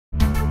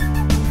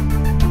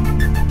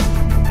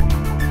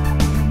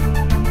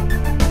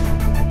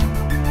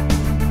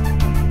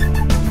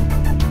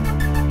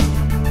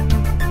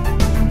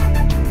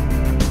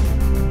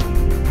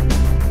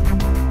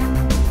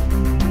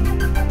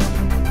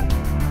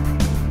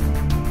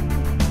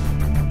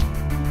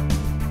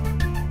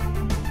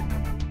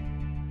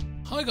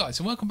Hi guys,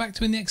 and welcome back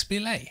to In the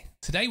XBLA.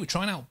 Today we're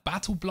trying out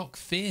Battleblock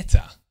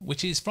Theatre,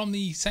 which is from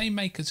the same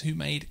makers who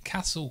made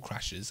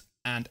Castlecrashers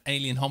and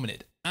Alien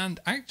Hominid. And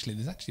actually,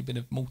 there's actually a bit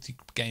of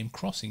multi-game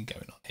crossing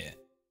going on here.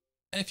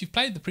 If you've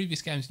played the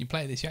previous games and you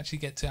play this, you actually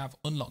get to have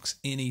unlocks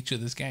in each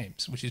other's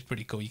games, which is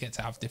pretty cool. You get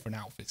to have different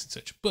outfits and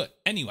such. But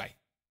anyway,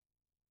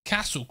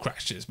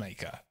 Castlecrashers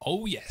maker.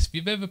 Oh yes, if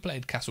you've ever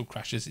played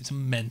Castlecrashers, it's a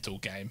mental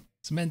game.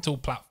 It's a mental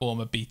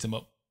platformer, beat 'em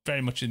up,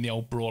 very much in the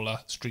old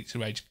brawler, Streets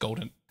of Rage,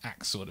 Golden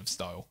Axe sort of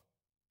style.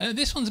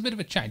 This one's a bit of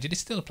a change. It is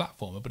still a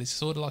platformer, but it's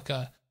sort of like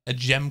a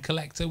gem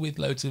collector with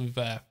loads of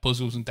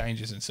puzzles and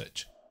dangers and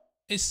such.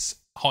 It's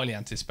highly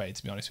anticipated,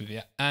 to be honest with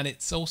you. And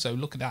it's also,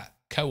 look at that,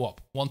 co-op,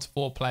 1 to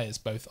 4 players,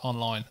 both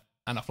online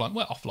and offline.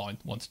 Well,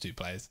 offline, 1 to 2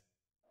 players.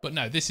 But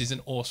no, this is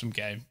an awesome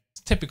game.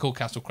 It's typical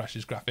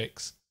Castlecrashers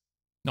graphics.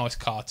 Nice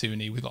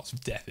cartoony with lots of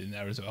death in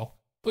there as well.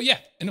 But yeah,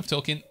 enough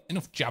talking,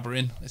 enough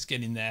jabbering. Let's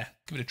get in there.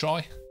 Give it a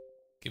try.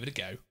 Give it a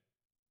go.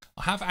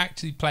 I have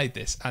actually played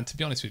this, and to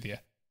be honest with you,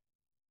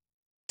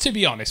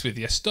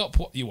 stop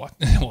what you're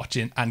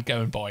watching and go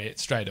and buy it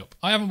straight up.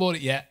 I haven't bought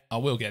it yet. I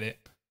will get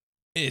it.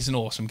 It is an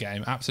awesome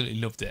game. Absolutely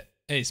loved it.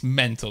 It's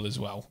mental as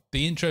well.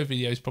 The intro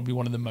video is probably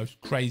one of the most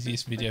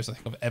craziest videos I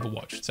think I've ever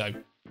watched. So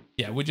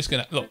yeah, we're just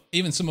going to, look,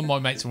 even some of my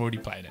mates are already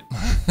playing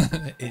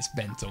it. It's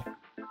mental.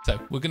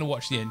 So we're going to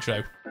watch the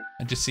intro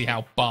and just see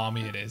how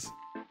balmy it is.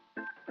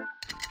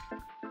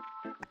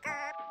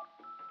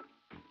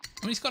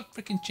 I mean, he's got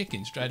a freaking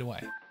chicken straight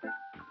away.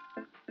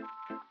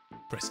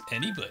 Press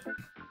any button.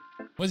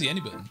 Where's the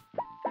any button?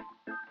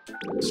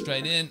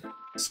 Straight in.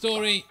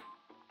 Story.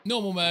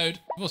 Normal mode.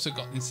 We've also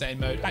got insane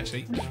mode.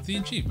 Actually, the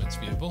achievements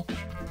viewable.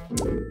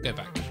 Go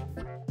back.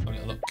 Have a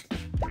little look.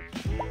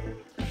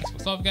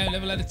 Xbox Live Game,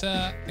 level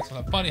editor. Xbox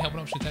Live Party, help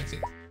and option text.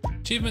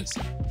 Achievements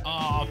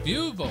are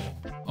viewable.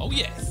 Oh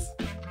yes.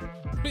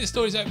 Complete the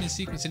story's opening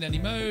sequence in any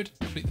mode.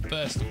 Complete the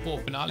first of 4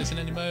 finales in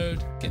any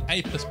mode. Get A++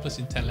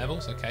 in 10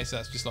 levels. Okay, so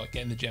that's just like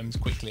getting the gems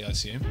quickly, I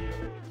assume.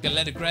 Get a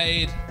letter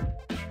grade.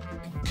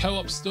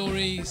 Co-op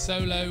story,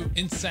 solo,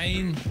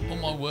 insane. Oh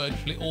my word,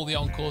 complete all the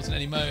encores in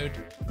any mode.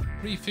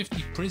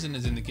 350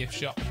 prisoners in the gift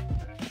shop.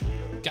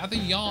 Gather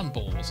yarn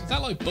balls. Is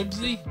that like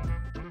Bubsy?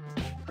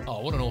 Oh,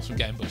 what an awesome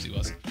game Bubsy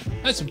was.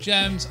 There's some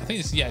gems. I think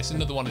it's, yeah, it's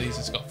another one of these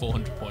that's got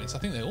 400 points. I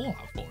think they all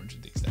have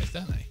 400 these days,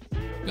 don't they?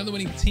 Be on the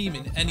winning team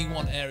in any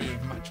one area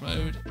of match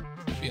mode.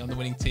 Be on the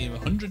winning team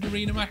 100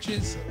 arena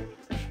matches.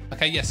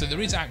 Okay, yeah, so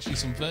there is actually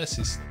some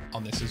versus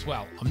on this as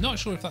well. I'm not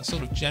sure if that's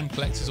sort of gem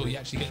collectors or you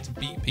actually get to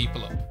beat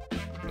people up.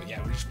 But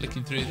yeah, we're just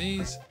flicking through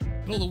these.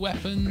 Got all the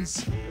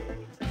weapons.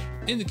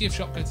 In the gift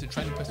shop, go to the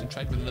trading post and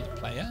trade with another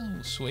player.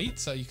 Oh, sweet.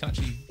 So you can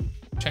actually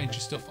change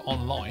your stuff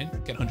online.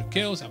 Get 100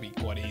 kills. That'll be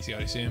quite easy, I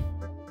assume.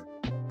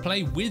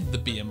 Play with the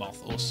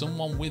Behemoth or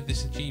someone with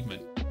this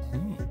achievement.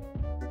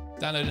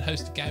 Download and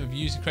host a game of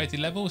user-created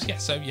levels. Yeah,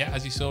 so yeah,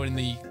 as you saw in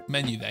the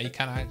menu there, you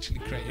can actually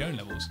create your own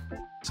levels.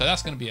 So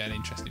that's going to be an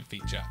interesting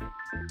feature,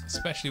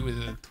 especially with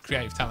the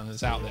creative talent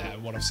that's out there,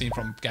 what I've seen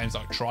from games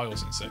like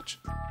Trials and such.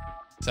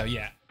 So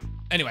yeah.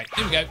 Anyway,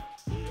 here we go.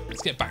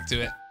 Let's get back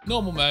to it.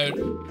 Normal mode.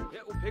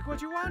 Pick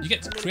what you want. You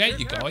get to create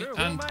your guy,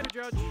 and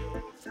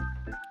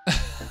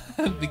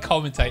the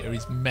commentator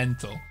is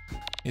mental.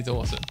 It's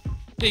awesome.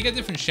 Yeah, you get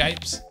different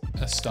shapes.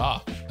 A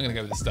star. I'm going to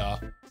go with a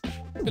star.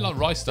 A bit like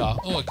Rice Star.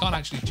 Oh, I can't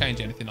actually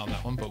change anything on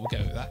that one, but we'll go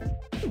with that.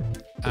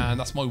 And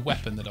that's my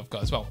weapon that I've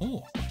got as well.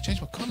 Oh, I can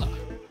change my colour.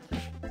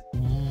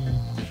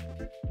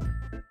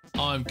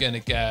 I'm going to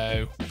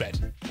go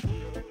red.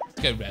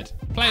 Let's go red.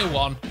 Player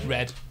 1,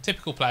 red.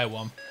 Typical player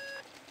 1.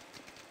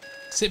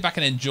 Sit back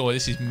and enjoy.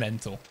 This is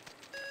mental.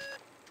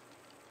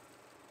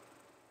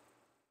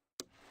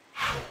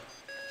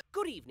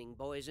 Good evening,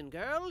 boys and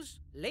girls,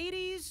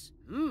 ladies,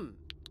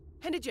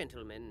 and a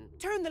gentleman.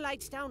 Turn the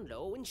lights down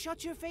low and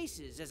shut your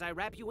faces as I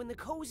wrap you in the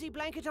cozy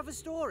blanket of a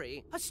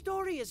story. A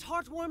story as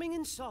heartwarming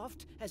and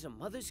soft as a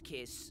mother's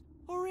kiss.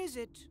 Or is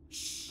it?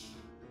 Shh.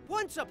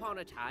 Once upon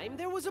a time,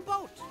 there was a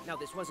boat. Now,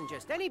 this wasn't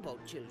just any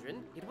boat,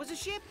 children. It was a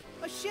ship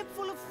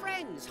full of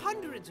friends,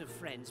 hundreds of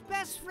friends,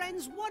 best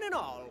friends, one and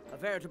all. A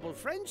veritable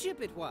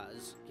friendship it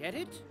was. Get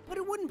it? But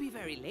it wouldn't be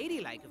very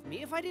ladylike of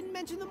me if I didn't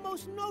mention the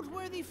most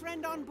noteworthy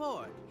friend on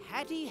board,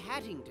 Hattie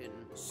Hattington.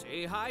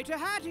 Say hi to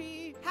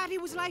Hattie. Hattie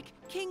was like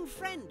king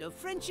friend of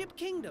Friendship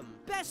Kingdom,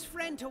 best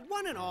friend to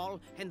one and all,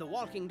 and the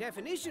walking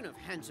definition of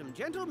handsome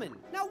gentleman.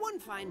 Now, one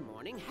fine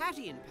morning,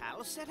 Hattie and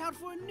pals set out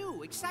for a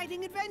new,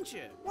 exciting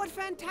adventure. What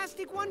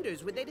fantastic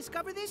wonders would they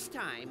discover this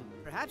time?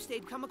 Perhaps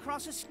they'd come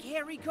across a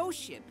scary ghost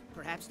ship.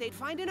 Perhaps they'd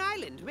find an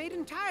island made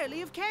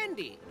entirely of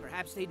candy.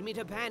 Perhaps they'd meet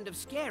a band of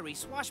scary,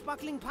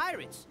 swashbuckling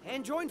pirates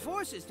and join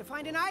forces to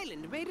find an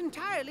island made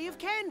entirely of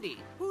candy.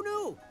 Who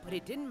knew? But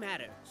it didn't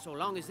matter. So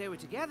long as they were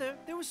together,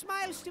 there were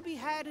smiles to be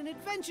had and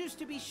adventures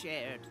to be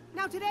shared.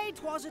 Now today,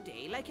 'twas a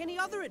day like any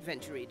other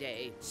adventure-y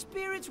day.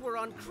 Spirits were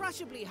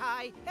uncrushably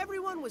high,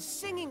 everyone was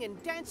singing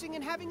and dancing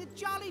and having a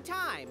jolly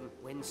time.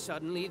 When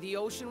suddenly the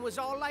ocean was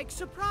all like,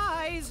 surprise!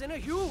 surprise! And a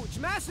huge,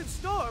 massive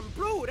storm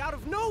brewed out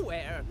of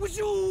nowhere. Boy,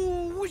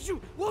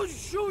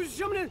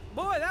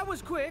 that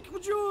was quick.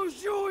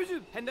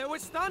 And there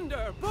was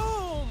thunder.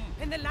 Boom!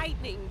 And the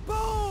lightning.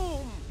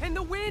 Boom! And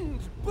the wind.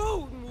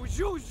 Boom!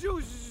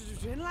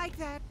 And like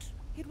that,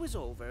 it was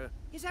over.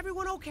 Is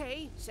everyone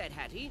okay? Said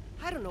Hattie.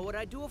 I don't know what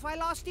I'd do if I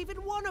lost even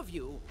one of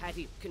you,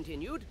 Hattie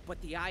continued. But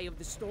the eye of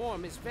the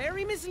storm is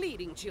very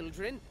misleading,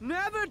 children.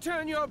 Never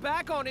turn your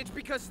back on it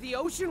because the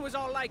ocean was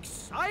all like,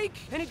 psych!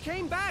 And it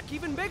came back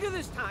even bigger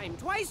this time,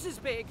 twice as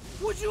big.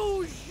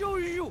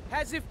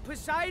 As if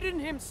Poseidon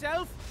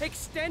himself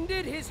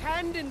extended his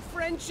hand in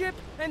friendship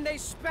and they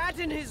spat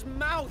in his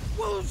mouth.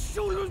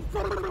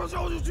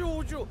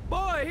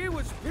 Boy, he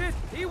was pissed.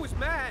 He was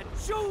mad.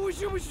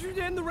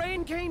 Then the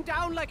rain came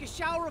down like a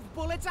shower of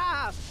bullets.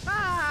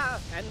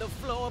 And the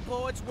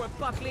floorboards were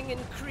buckling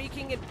and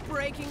creaking and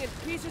breaking, and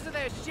pieces of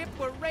their ship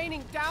were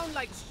raining down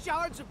like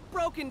shards of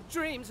broken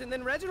dreams. And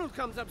then Reginald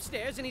comes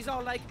upstairs and he's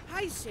all like,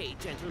 I say,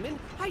 gentlemen,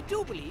 I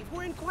do believe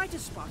we're in quite a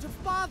spot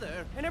of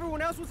bother. And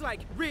everyone else was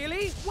like,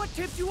 really? What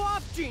tipped you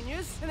off,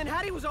 genius? And then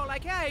Hattie was all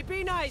like, hey,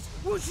 be nice.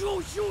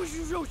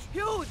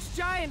 Huge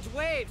giant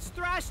waves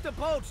thrashed the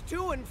boat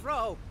to and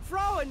fro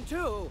and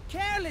to,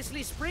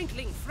 carelessly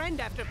sprinkling friend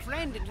after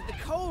friend into the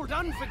cold,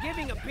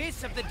 unforgiving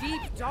abyss of the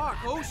deep, dark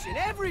ocean.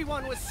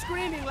 Everyone was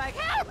screaming like,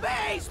 help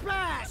me!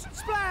 Splash!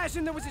 Splash!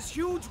 And there was this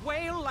huge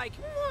whale like,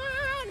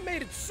 and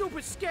made it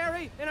super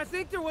scary. And I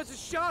think there was a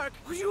shark.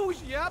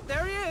 Yep,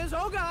 there he is.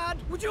 Oh God!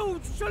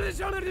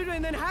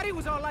 And then Hattie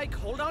was all like,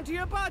 hold on to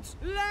your butts.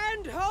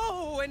 Land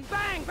ho! And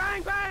bang,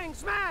 bang, bang!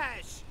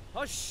 Smash!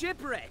 A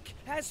shipwreck,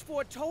 as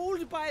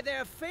foretold by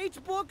their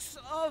fate books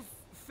of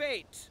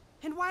fate.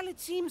 And while it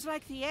seems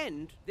like the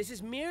end, this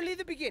is merely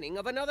the beginning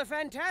of another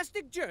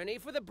fantastic journey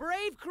for the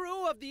brave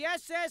crew of the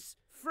SS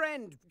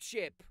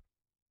Friendship.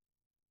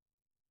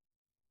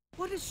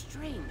 What a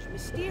strange,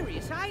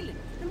 mysterious island.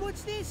 And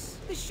what's this?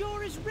 The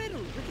shore is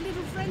riddled with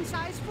little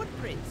friend-sized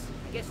footprints.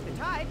 I guess the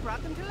tide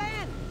brought them to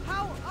land.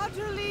 How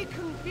utterly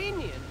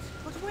convenient.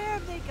 But where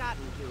have they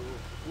gotten to?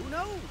 Who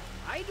knows?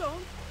 I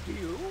don't. Do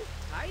you?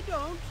 I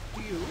don't.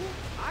 Do you?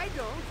 I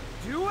don't.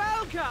 Do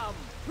welcome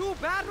to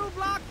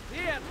Battleblock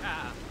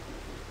Theater.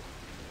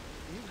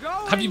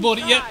 Have you bought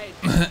it yet?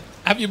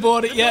 Have you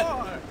bought it yet?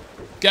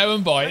 Go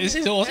and buy it. This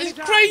is awesome. It's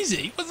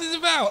crazy. What's this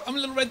about? I'm a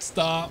little red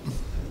star.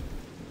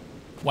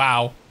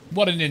 Wow.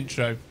 What an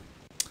intro.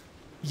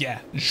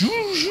 Yeah. And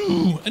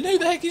who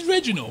the heck is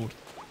Reginald?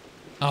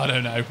 I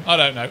don't know. I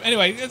don't know.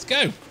 Anyway, let's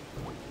go.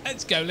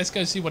 Let's go. Let's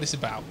go see what it's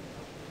about.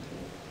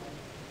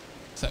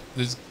 So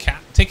there's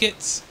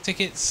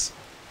tickets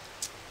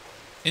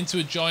into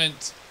a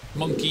giant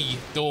monkey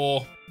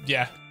door.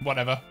 Yeah,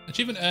 whatever.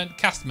 Achievement earned.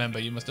 Cast member.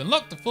 You must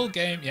unlock the full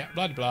game. Yeah,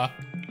 blah, blah, blah.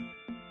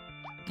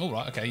 All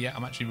right. Okay, yeah,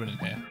 I'm actually running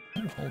here.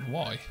 Oh, hold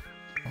Y.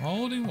 I'm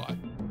holding Y.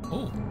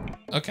 Oh,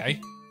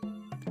 okay.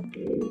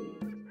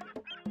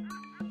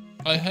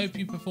 I hope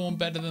you perform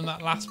better than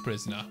that last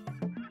prisoner.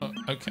 Oh,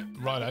 okay,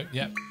 righto,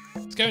 yeah.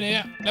 Let's go in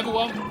here. Level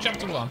 1,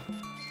 chapter 1.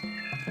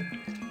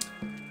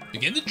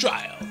 Begin the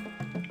trial.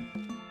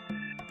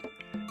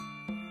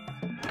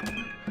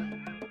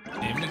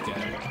 Here we go.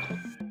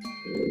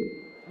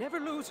 Never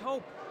lose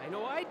hope. I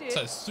know I did.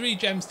 So it's 3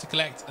 gems to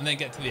collect and then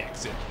get to the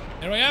exit.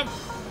 Here I am.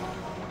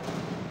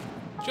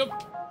 Jump.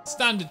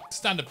 Standard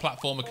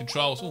platformer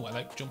controls. Oh,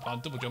 hello. Jump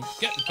on, double jump.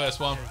 Get the first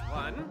one.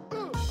 One.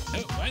 Oh,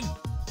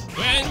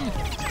 when?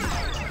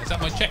 Is that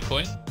my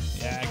checkpoint?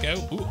 Yeah, go.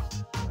 Ooh.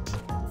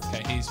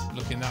 Okay, he's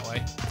looking that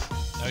way.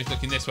 No, he's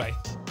looking this way.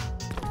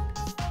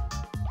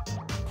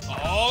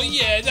 Oh,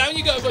 yeah. Down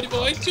you go, buddy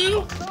boy. 2.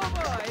 Oh,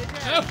 boy.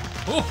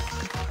 Oh.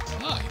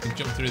 Oh, you can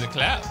jump through the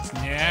clouds.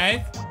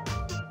 Yeah.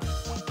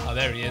 Oh,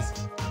 there he is.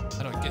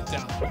 How do I get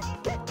down? How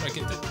do I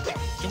get down?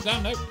 Jump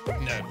down? No.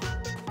 No.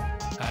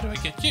 How do I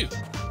get you?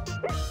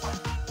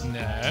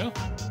 No.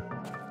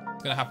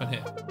 What's going to happen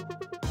here?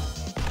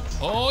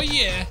 Oh,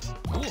 yeah.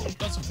 Oh,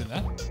 got something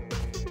there.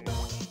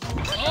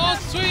 Oh,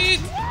 sweet.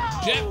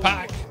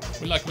 Jetpack.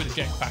 We like a bit of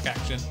jetpack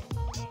action.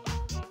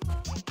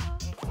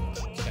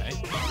 Okay.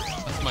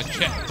 That's my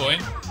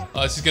checkpoint.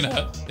 Oh, this is going to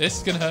hurt. This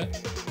is going to hurt.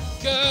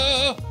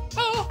 Go.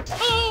 Oh,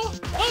 oh,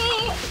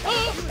 oh,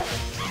 oh.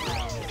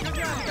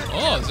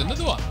 Oh, there's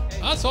another one.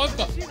 That's all I've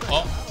got.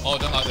 Oh, I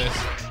don't like this.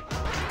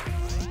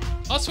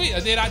 Oh, sweet. I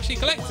did actually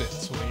collect it.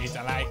 Sweet.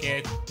 I like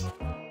it.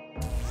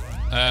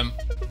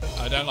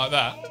 I don't like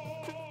that.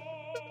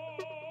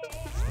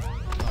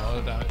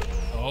 Oh, damn it.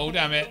 Oh,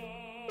 damn it.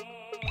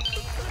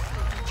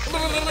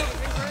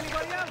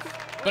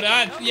 But,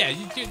 yeah,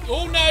 you do.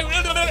 Oh, no.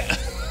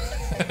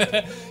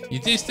 You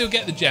do still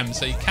get the gems,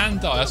 so you can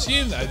die. I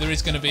assume, though, there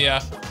is going to be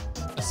a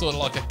sort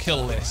of like a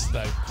kill list,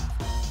 though.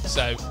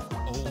 So,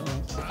 oh,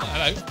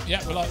 hello.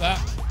 Yeah, we like that.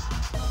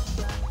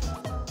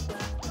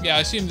 Yeah, I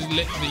assume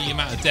the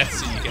amount of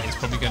deaths that you get is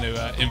probably going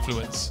to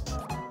influence.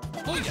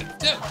 Oh, yeah,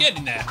 get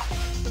in there.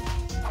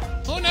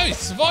 Oh, no, he's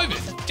surviving.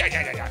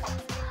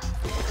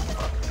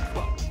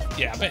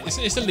 Yeah, I bet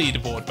it's a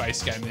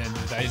leaderboard-based game at the end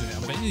of the day, isn't it? I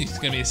bet there's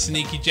going to be a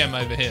sneaky gem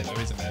over here, though,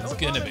 isn't there? There's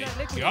going to be.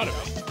 Gotta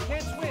be.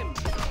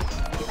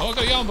 Oh, I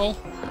got a yarn ball.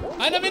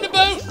 And I'm in a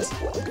boat.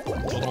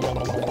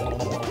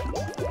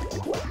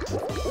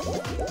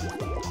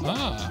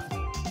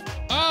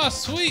 Ah,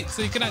 sweet.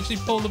 So you can actually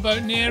pull the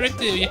boat near it,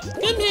 do you?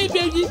 Come here,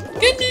 boaty.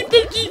 Come here,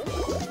 boaty.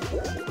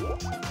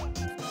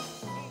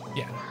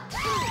 Yeah.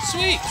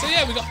 Sweet. So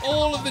yeah, we got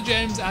all of the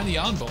gems and the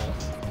yarn ball.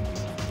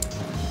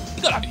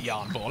 You gotta have a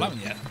yarn ball,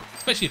 haven't you?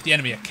 Especially if the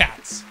enemy are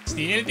cats.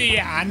 Steal the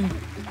yarn.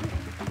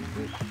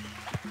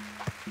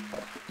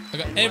 I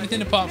got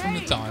everything apart from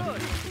the time.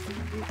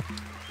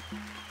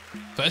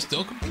 First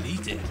door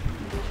completed.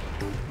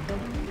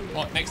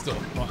 Right, next door.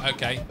 Right,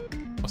 okay.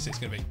 What's this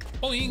gonna be?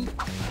 Boing!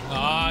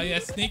 Ah, yeah,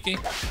 sneaky.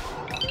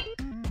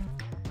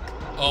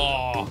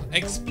 Oh,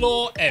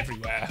 explore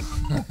everywhere.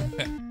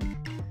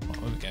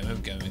 Where we going? Where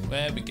we going?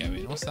 Where are we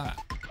going? What's that?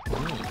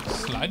 Ooh,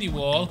 slidey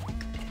wall.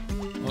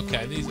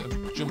 Okay, these are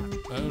jump.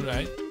 Oh,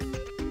 right.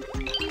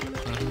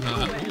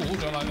 Ooh,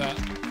 don't like that.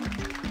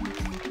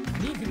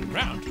 Moving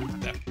around.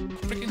 That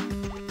freaking.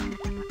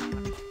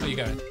 Where you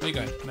going? Where you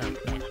going? No,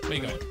 no. Where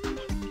you going?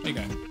 Where you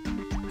going?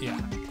 Yeah.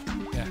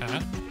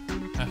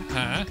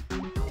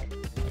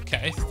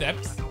 Okay,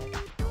 steps.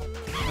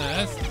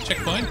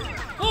 Checkpoint.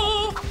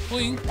 Oh,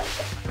 boing.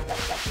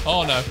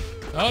 Oh no.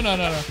 Oh no,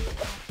 no, no.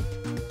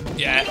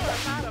 Yeah.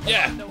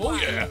 Yeah. Oh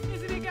yeah.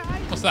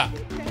 What's that?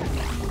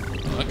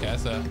 Oh, okay,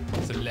 that's a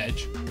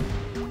ledge.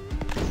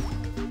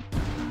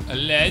 A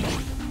ledge.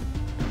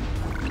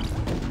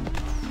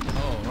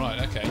 Oh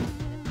right, okay.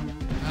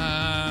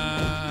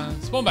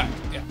 Spawn back.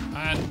 Yeah.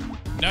 And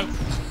no.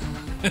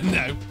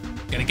 No.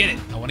 Gonna get it.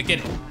 I want to get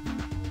it.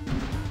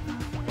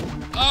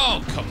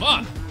 Oh, come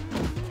on.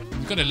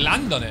 You've got to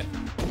land on it.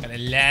 Gotta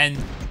land.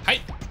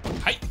 Hey.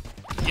 Hey.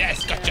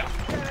 Yes, gotcha.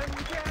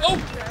 Oh,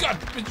 God.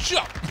 Been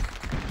shot.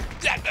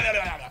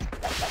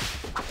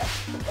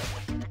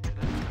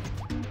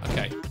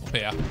 Okay. Up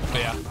here. Up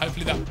here.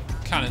 Hopefully that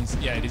cannon's...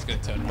 Yeah, it is going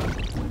to turn around.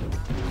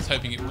 I was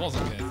hoping it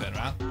wasn't going to turn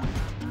around.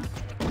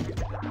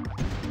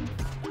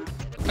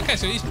 Okay,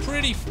 so these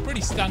pretty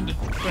standard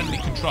friendly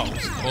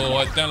controls. Oh,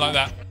 I don't like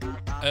that.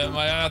 Am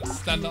I allowed to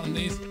stand on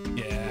these?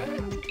 Yeah.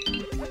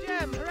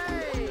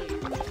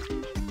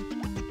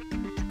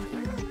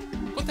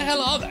 What the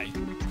hell are they?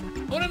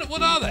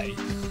 What are they?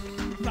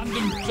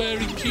 Random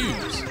furry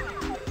cubes.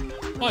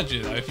 Mind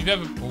you though, if you've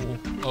ever...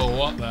 Oh,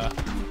 what the...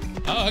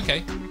 Oh,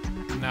 okay.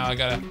 Now I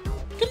gotta...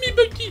 Come here,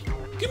 Booty!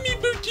 Come here,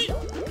 Booty!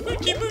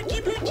 Booty,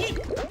 Booty, Booty!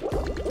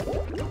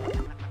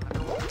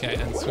 Okay,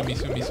 and swimmy,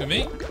 swimmy,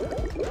 swimmy.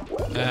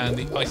 And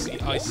the icy,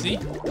 icy.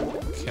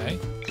 Okay.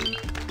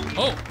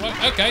 Oh,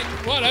 right, okay.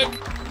 Righto.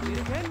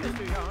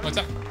 What's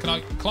that? Can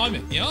I climb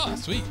it? Yeah,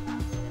 sweet.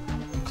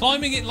 I'm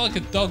climbing it like a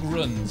dog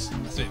runs.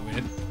 That's a bit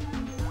weird.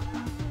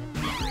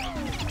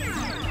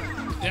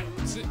 Yeah.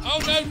 Oh,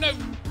 no, no.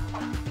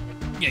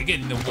 Yeah, get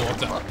in the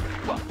water.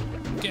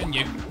 Getting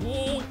you.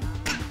 Whoa.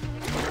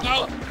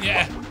 Oh,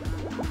 yeah.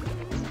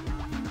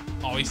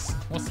 Ice.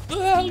 What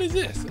the hell is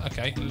this?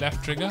 Okay,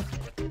 left trigger.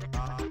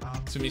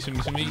 Swimmy,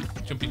 swimmy, swimmy.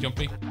 Jumpy,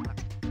 jumpy.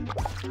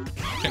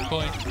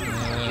 Checkpoint.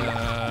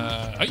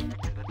 Hey.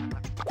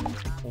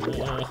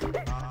 Oh.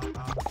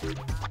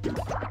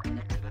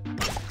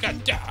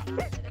 Gotcha.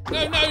 No,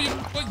 no, you,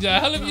 what the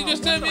hell have you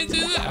just turned me into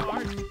that?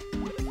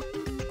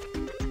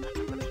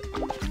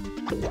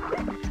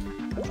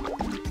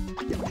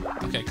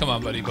 Okay, come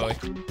on, buddy boy.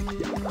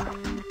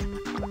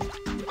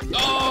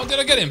 Oh, did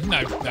I get him?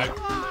 No, no.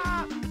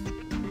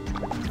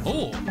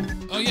 Oh,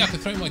 oh yeah, I can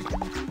throw my...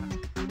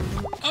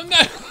 Oh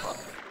no!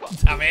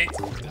 Damn it!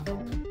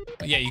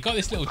 Oh, yeah, you got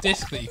this little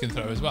disc that you can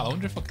throw as well. I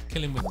wonder if I could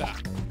kill him with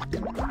that.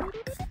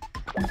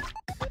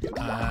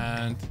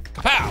 And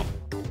kapow!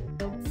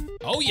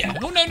 Oh yeah!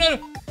 Oh no, no!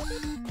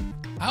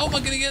 How am I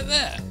going to get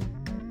there?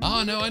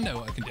 Oh no, I know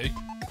what I can do.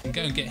 I can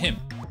go and get him.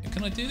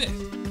 Can I do this?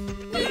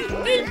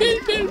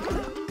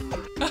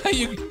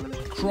 You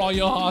cry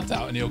your heart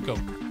out and he'll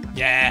come.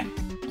 Yeah!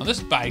 On the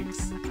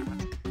spikes.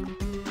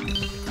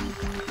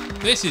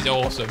 This is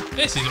awesome.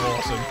 This is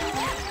awesome.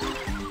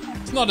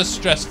 It's not as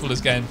stressful as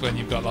games when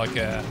you've got like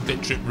a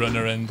Bit Trip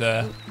Runner and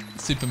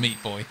Super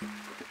Meat Boy.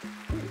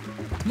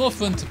 It's more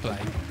fun to play.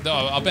 Though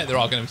I bet there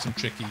are going to be some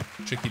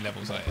tricky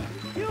levels like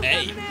that.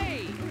 Hey!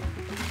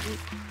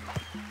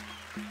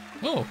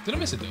 Oh, did I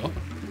miss a door?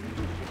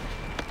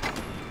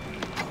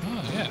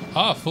 Oh, yeah.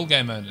 Ah, full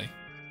game only.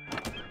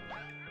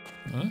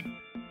 Huh?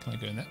 Can I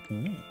go in there?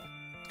 Ooh.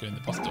 Let's go in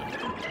the boss door.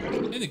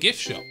 In the gift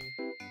shop.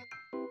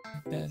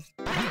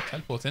 Oh,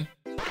 teleporting.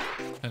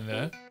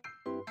 Hello.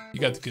 You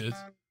got the goods.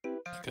 I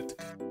got the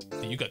goods.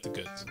 You got the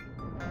goods.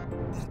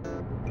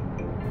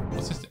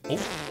 What's this? Oh.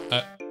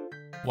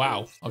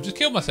 Wow. I've just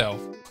killed myself.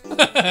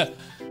 Want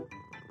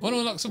to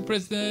unlock some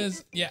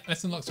prisoners? Yeah,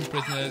 let's unlock some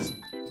prisoners.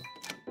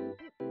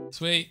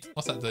 Sweet.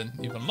 What's that done?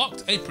 You've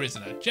unlocked a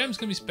prisoner. Gems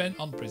can be spent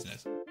on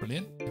prisoners.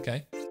 Brilliant.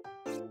 Okay.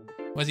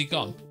 Where's he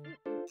gone?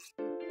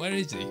 Where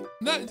is he?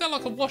 Is that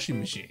like a washing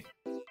machine?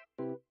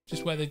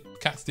 Just where the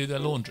cats do their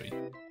laundry.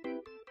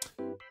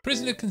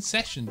 Prisoner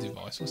concession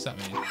device. What's that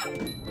mean?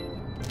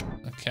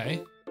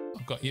 Okay.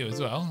 I've got you as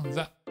well. Is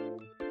that...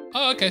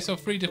 Oh, okay. So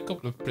I've freed a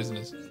couple of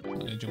prisoners. I'm not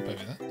going to jump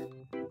over that.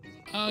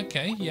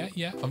 Okay,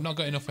 yeah. I've not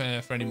got enough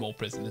for any more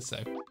prisoners, so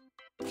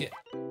get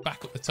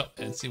back up the top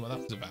there and see what that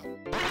was about.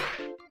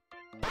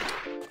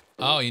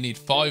 Oh, you need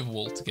 5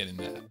 wool to get in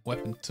there.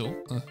 Weapon tool.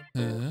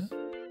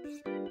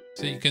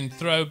 So you can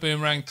throw a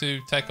boomerang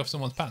to take off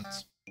someone's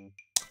pants.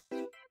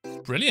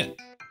 Brilliant.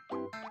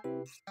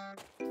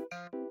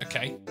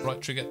 Okay,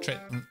 right trigger, trade.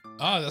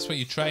 Oh, that's where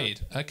you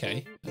trade.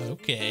 Okay.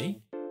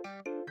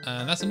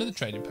 And that's another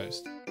trading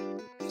post.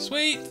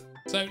 Sweet.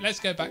 So let's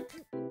go back.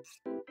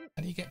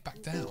 How do you get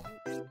back down?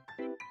 Can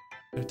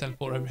we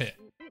teleport over here?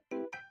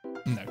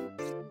 No.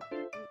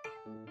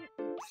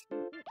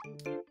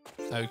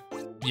 Oh,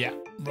 yeah.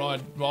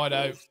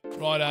 Righto.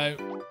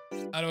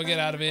 How do I get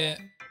out of here?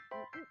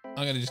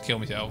 I'm going to just kill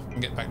myself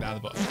and get back down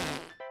the bottom.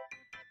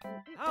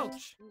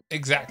 Ouch.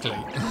 Exactly.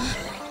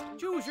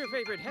 Choose your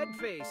favorite head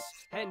face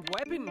and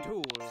weapon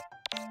tool.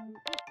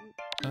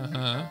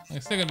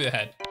 It's still going to be the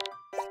head.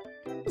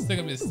 It's still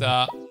going to be the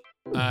start.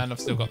 And I've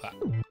still got that.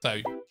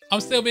 So,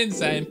 I'm still being the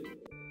same.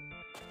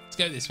 Let's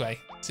go this way.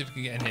 See if we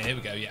can get in here. Here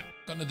we go, yeah.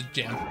 Got another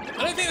gem.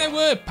 I don't think they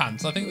were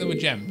pants. I think they were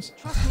gems.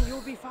 Trust me,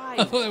 you'll be fine.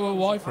 I thought they were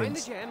wyverns. Find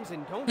the gems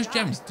and don't Those die.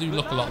 gems do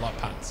look a lot like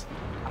pants.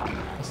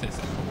 What's this?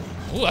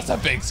 Oh, that's a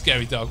big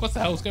scary dog. What the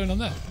hell's going on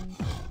there?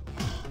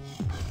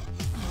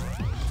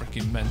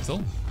 Freaking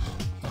mental.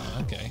 Oh,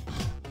 okay.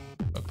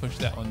 I'll push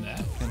that one there.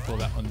 Can pull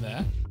that one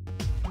there.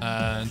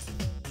 And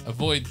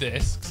avoid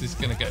this, because it's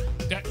going to go...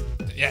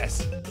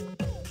 Yes!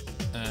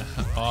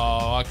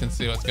 Oh, I can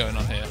see what's going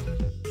on here.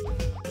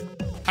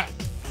 Ha.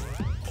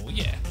 Oh,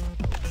 yeah.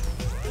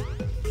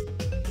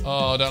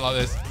 Oh, I don't like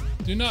this.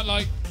 Do not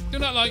like.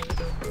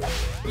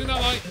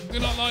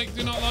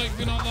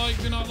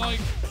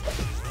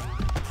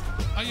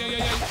 Ay.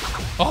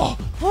 Oh!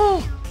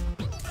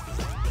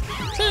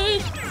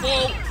 Save!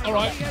 Whoa!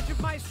 Alright.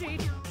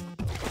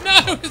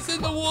 No! It's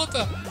in the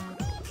water!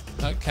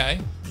 Okay.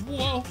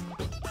 Whoa.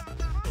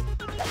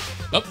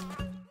 Up.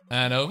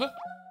 And over.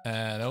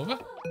 And over.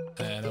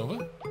 And over.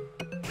 And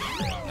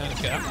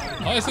let's get out.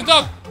 Oh, it's a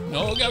dog!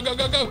 No,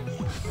 go!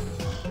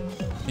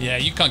 Yeah,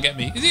 you can't get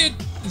me.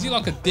 Is he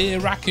like a deer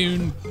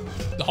raccoon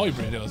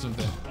hybrid or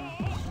something?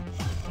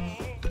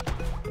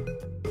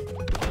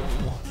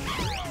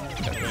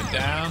 Going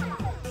down.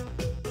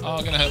 Oh,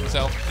 I'm gonna hurt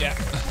myself. Yeah.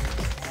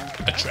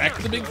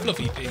 Attract the big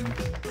fluffy thing.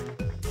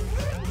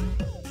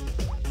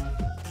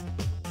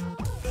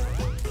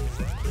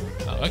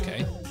 Oh,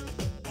 okay.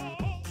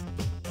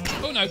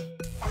 Oh no.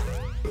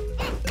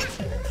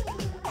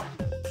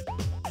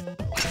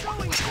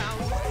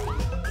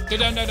 Go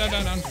down.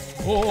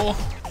 Oh.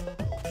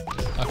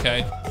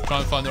 Okay. Try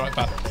and find the right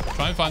path.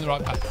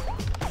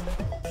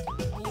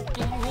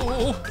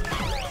 Oh.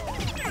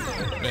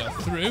 We are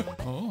through.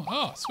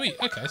 Oh, sweet.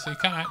 Okay, so you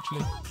can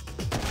actually...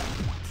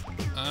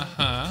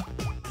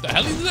 The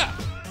hell is that?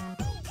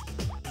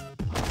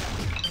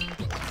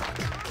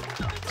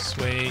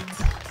 Sweet.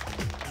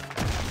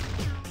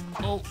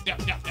 Oh, yeah.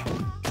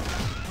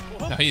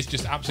 No, he's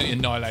just absolutely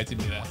annihilated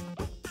me there.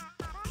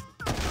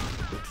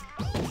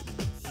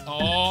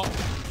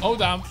 Oh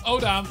damn. I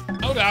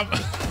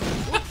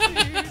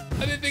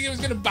didn't think it was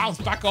going to bounce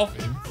back off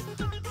him.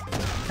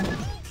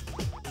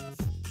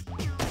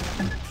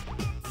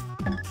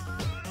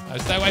 No,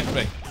 stay away from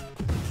me.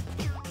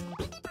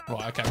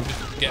 Right, okay, we'll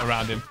just get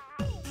around him.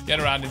 Get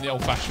around him the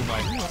old-fashioned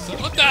way. So,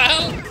 what the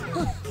hell?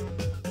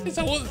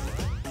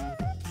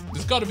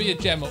 There's got to be a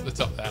gem up the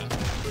top there.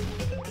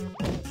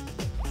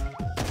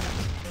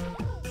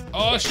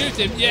 Oh, shoot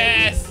him.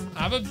 Yes!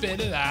 Have a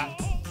bit of that.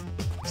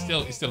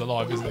 He's still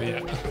alive, isn't he?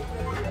 Yeah.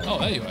 Oh,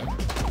 there you go.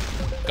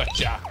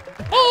 Gotcha.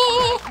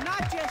 Oh!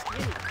 Not just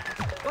any,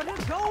 but a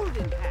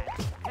golden hat.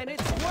 And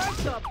it's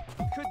worth up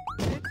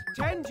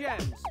 10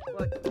 gems.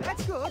 But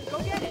that's good. Go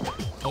get it.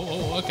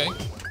 Oh, okay.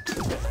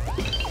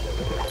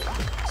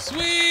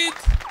 Sweet!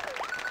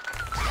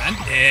 And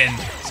in.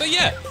 So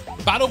yeah,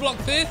 Battleblock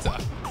Theatre.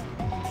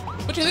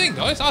 What do you think,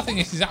 guys? I think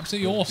this is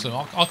absolutely awesome.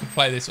 I could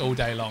play this all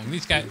day long.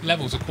 These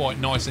levels are quite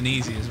nice and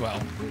easy as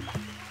well.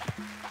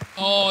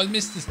 Oh, I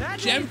missed this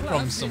gem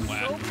from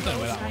somewhere. I don't know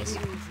where that was.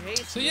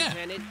 So yeah,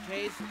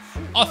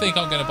 I think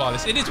I'm going to buy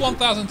this. It is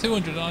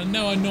 1,200, and I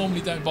know I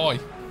normally don't buy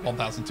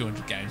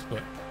 1,200 games,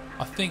 but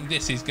I think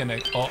this is going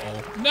to...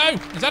 Uh-oh. No!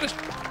 Is that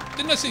a...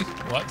 Didn't I see...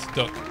 What?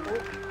 Duck.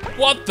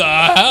 What the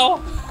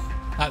hell?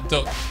 That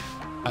duck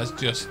has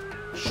just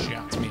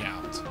shut me out.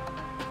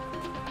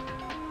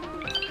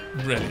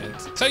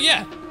 Brilliant. So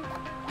yeah.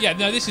 Yeah,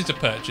 no, this is a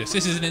purchase.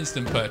 This is an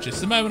instant purchase.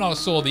 The moment I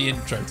saw the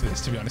intro to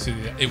this, to be honest with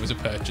you, it was a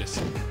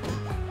purchase.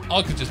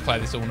 I could just play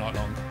this all night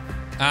long.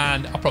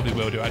 And I probably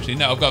will do, actually.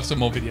 No, I've got some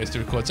more videos to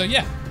record. So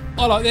yeah,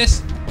 I like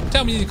this.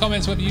 Tell me in the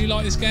comments whether you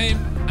like this game.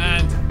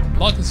 And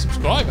like and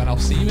subscribe. And I'll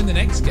see you in the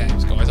next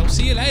games, guys. I'll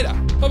see you later.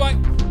 Bye-bye.